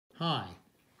Hi.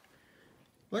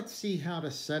 Let's see how to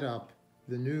set up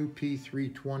the new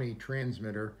P320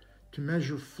 transmitter to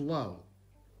measure flow.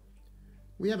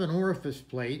 We have an orifice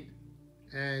plate,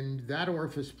 and that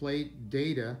orifice plate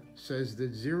data says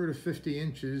that 0 to 50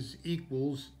 inches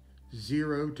equals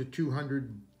 0 to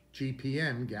 200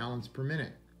 GPM, gallons per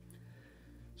minute.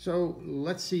 So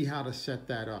let's see how to set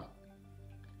that up.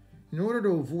 In order to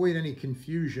avoid any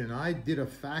confusion, I did a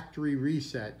factory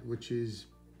reset, which is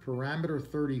parameter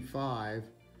 35,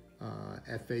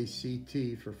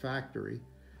 FACT for factory,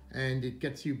 and it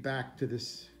gets you back to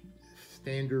this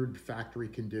standard factory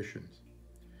conditions.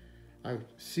 I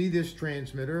see this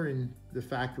transmitter in the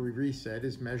factory reset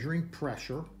is measuring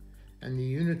pressure, and the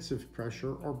units of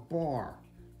pressure are bar.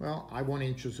 Well, I want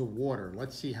inches of water.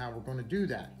 Let's see how we're going to do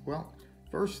that. Well,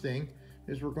 first thing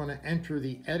is we're going to enter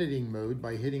the editing mode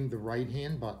by hitting the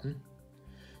right-hand button.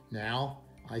 Now,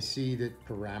 I see that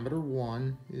parameter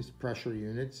 1 is pressure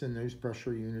units, and those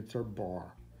pressure units are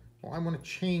bar. Well, I want to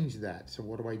change that. So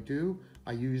what do?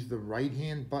 I use the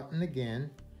right-hand button again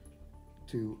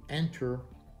to enter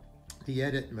the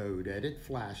edit mode. Edit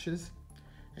flashes,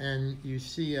 and you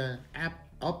see an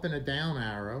up and a down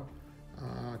arrow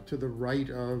to the right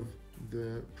of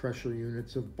the pressure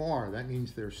units of bar. That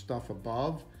means there's stuff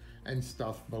above and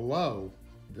stuff below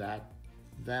that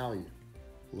value.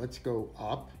 Let's go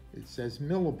up. It says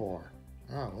millibar.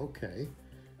 Oh, okay.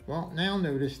 Well, now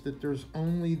notice that there's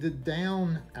only the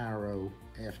down arrow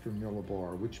after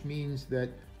millibar, which means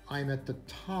that I'm at the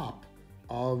top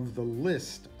of the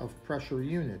list of pressure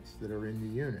units that are in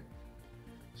the unit.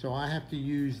 So I have to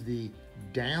use the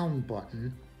down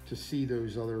button to see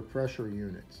those other pressure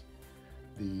units.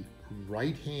 The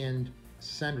right-hand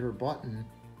center button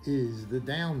is the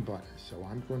down button. So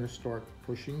I'm going to start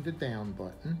pushing the down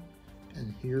button,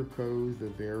 and here goes the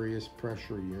various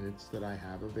pressure units that I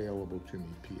have available to me.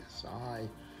 PSI,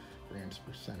 grams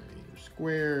per centimeter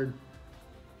squared.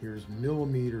 Here's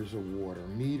millimeters of water,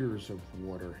 meters of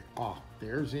water.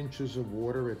 There's inches of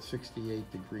water at 68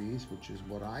 degrees, which is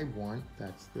what I want.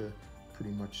 That's the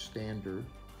pretty much standard.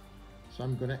 So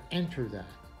I'm going to enter that.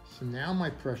 So now my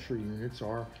pressure units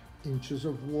are inches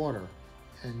of water.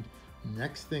 And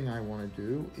next thing I want to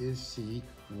do is see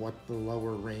what the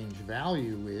lower range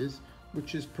value is,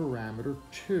 which is parameter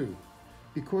 2.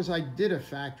 Because I did a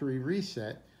factory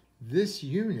reset, this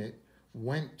unit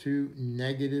went to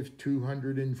negative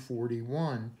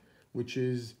 241, which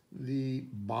is the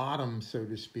bottom, so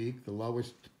to speak, the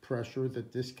lowest pressure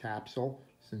that this capsule,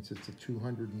 since it's a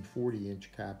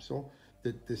 240-inch capsule,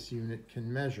 that this unit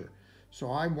can measure. So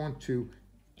I want to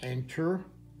enter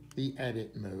the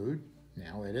edit mode.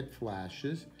 Now edit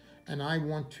flashes, and I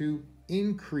want to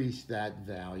increase that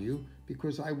value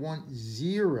because I want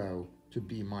 0 to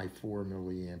be my 4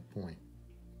 milliamp point.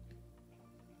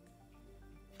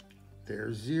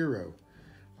 There's 0.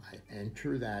 I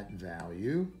enter that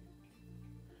value,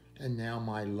 and now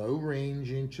my low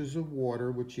range inches of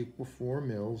water, which equal 4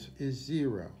 mils, is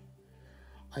 0.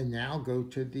 I now go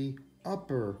to the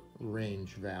upper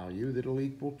range value that'll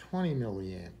equal 20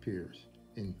 milliamperes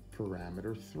in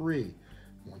parameter 3.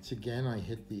 Once again, I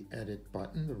hit the edit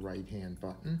button, the right-hand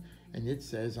button, and it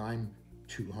says I'm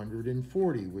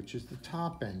 240, which is the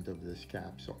top end of this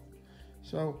capsule.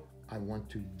 So I want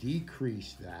to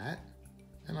decrease that,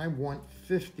 and I want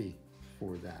 50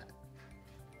 for that.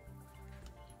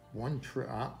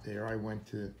 There I went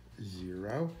to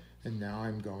 0, and now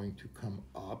I'm going to come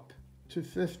up to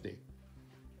 50.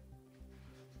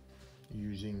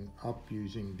 Using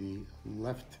the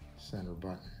left center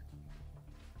button.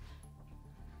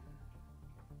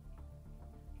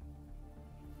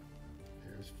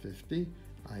 There's 50.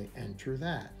 I enter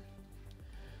that.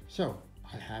 So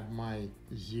I have my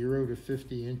 0 to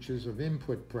 50 inches of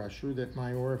input pressure that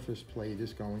my orifice plate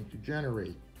is going to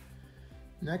generate.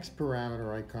 Next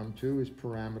parameter I come to is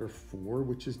parameter 4,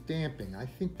 which is damping. I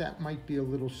think that might be a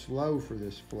little slow for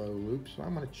this flow loop, so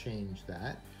I'm going to change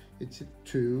that. It's at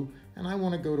 2, and I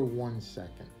want to go to 1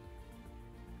 second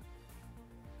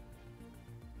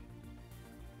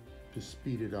to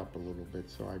speed it up a little bit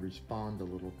so I respond a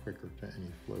little quicker to any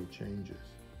flow changes.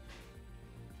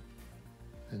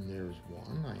 And there's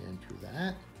 1. I enter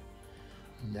that.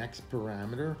 Next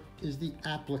parameter is the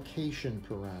application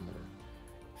parameter.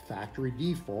 Factory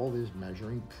default is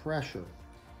measuring pressure.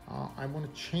 I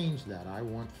want to change that. I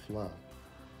want flow.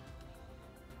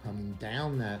 Coming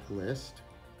down that list,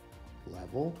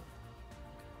 level,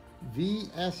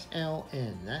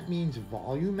 VSLN, that means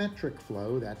volumetric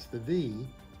flow, that's the V.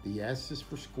 The S is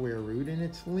for square root, and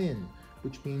it's lin,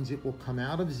 which means it will come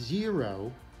out of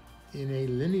 0 in a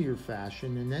linear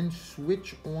fashion and then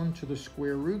switch on to the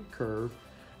square root curve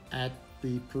at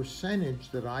the percentage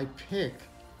that I pick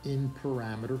in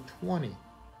parameter 20.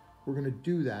 We're going to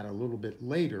do that a little bit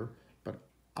later, but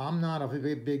I'm not a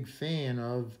big fan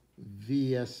of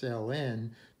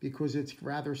VSLN because it's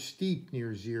rather steep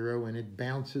near 0 and it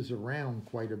bounces around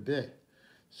quite a bit.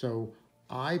 So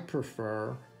I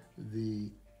prefer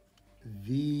the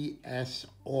VS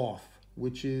off,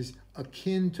 which is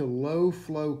akin to low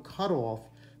flow cutoff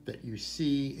that you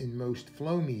see in most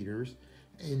flow meters,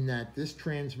 in that this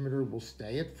transmitter will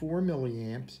stay at 4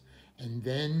 milliamps, and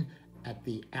then at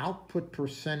the output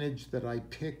percentage that I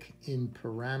pick in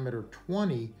parameter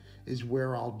 20 is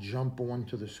where I'll jump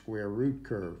onto the square root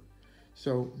curve.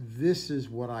 So this is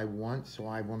what I want, so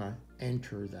I want to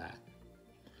enter that.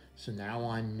 So now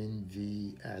I'm in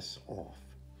VS off.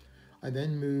 I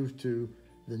then move to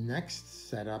the next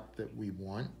setup that we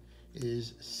want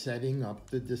is setting up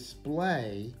the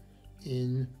display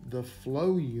in the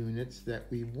flow units that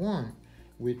we want,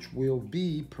 which will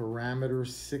be parameter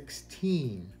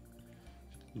 16.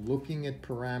 Looking at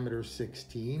parameter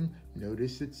 16,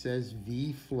 notice it says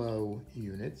V flow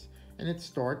units, and it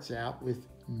starts out with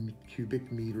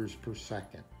cubic meters per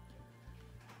second.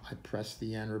 I press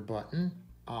the enter button.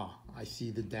 I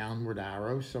see the downward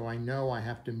arrow, so I know I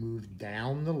have to move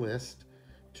down the list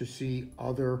to see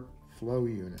other flow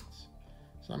units.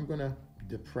 So I'm going to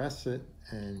depress it,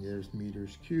 and there's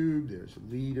meters cubed, there's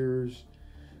liters,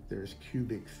 there's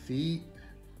cubic feet,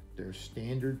 there's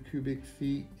standard cubic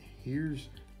feet. Here's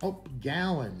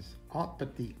gallons.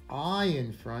 But the I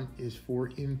in front is for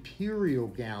imperial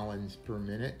gallons per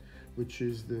minute, which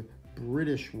is the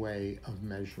British way of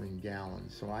measuring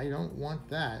gallons. So I don't want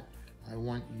that. I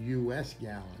want US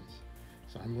gallons.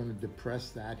 So I'm going to depress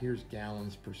that. Here's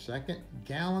gallons per second,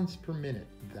 gallons per minute.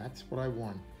 That's what I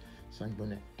want. So I'm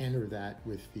going to enter that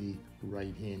with the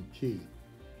right-hand key.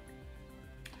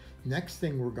 Next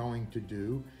thing we're going to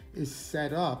do is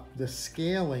set up the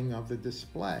scaling of the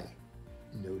display.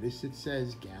 Notice it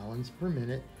says gallons per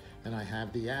minute, and I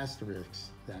have the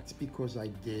asterisks. That's because I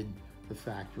did the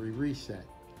factory reset.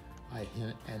 I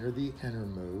enter the enter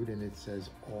mode, and it says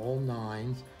all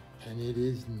nines, and it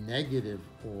is negative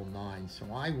all nines.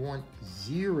 So I want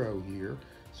 0 here,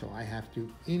 so I have to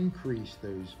increase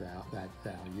that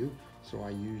value. So I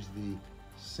use the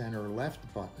center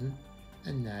left button,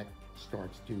 and that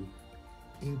starts to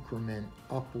increment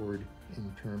upward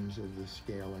in terms of the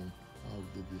scaling of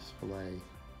the display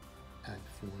at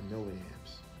 4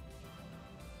 milliamps.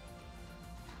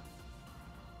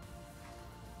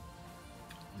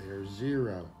 There's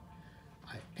 0.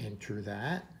 I enter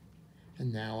that,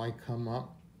 and now I come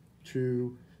up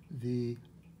to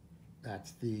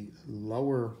that's the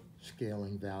lower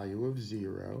scaling value of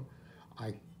 0.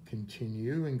 I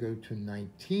continue and go to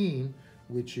 19,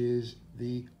 which is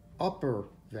the upper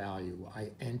value.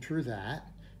 I enter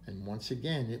that, and once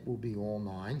again it will be all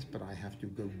nines, but I have to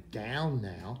go down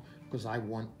now because I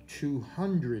want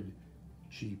 200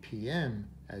 GPM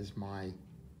as my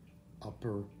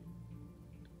upper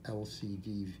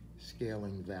LCD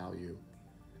scaling value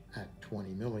at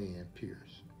 20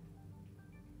 milliamperes.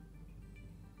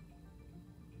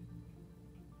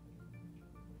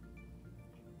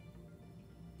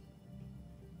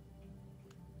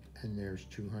 And there's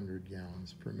 200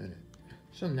 gallons per minute.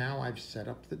 So now I've set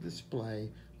up the display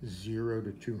 0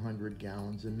 to 200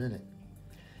 gallons a minute.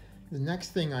 The next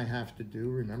thing I have to do,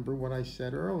 remember what I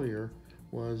said earlier,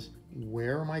 was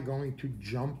where am I going to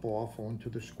jump off onto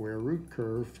the square root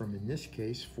curve from, in this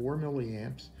case, 4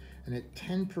 milliamps, and at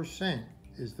 10%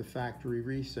 is the factory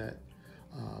reset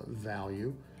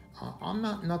value. I'm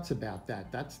not nuts about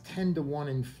that. That's 10 to 1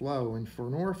 in flow, and for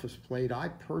an orifice plate, I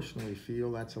personally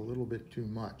feel that's a little bit too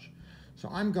much. So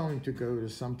I'm going to go to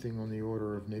something on the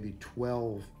order of maybe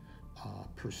 12%,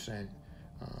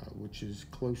 which is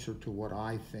closer to what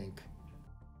I think.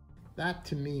 That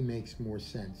to me makes more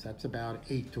sense. That's about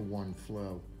 8 to 1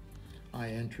 flow. I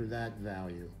enter that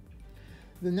value.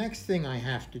 The next thing I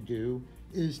have to do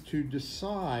is to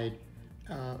decide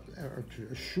or to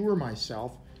assure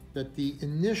myself that the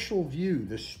initial view,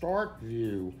 the start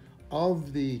view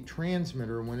of the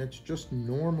transmitter when it's just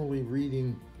normally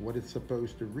reading what it's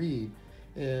supposed to read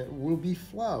will be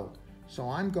flow. So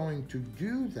I'm going to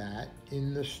do that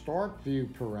in the start view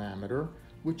parameter,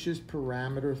 which is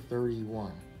parameter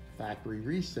 31. Factory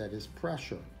reset is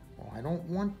pressure. Well, I don't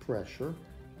want pressure.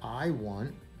 I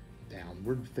want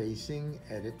downward facing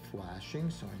edit flashing,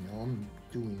 so I know I'm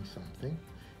doing something.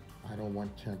 I don't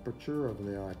want temperature of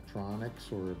the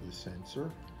electronics or of the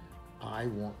sensor. I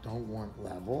don't want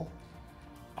level.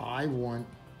 I want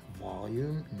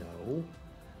volume, no.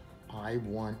 I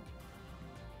want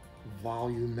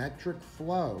volumetric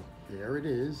flow. There it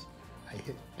is. I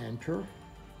hit enter,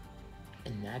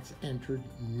 and that's entered.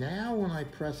 Now when I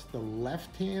press the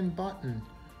left-hand button,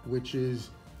 which is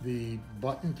the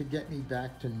button to get me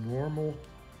back to normal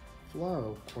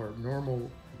flow or normal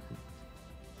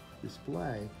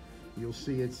display, you'll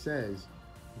see it says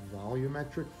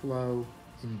volumetric flow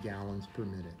in gallons per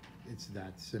minute. It's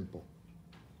that simple.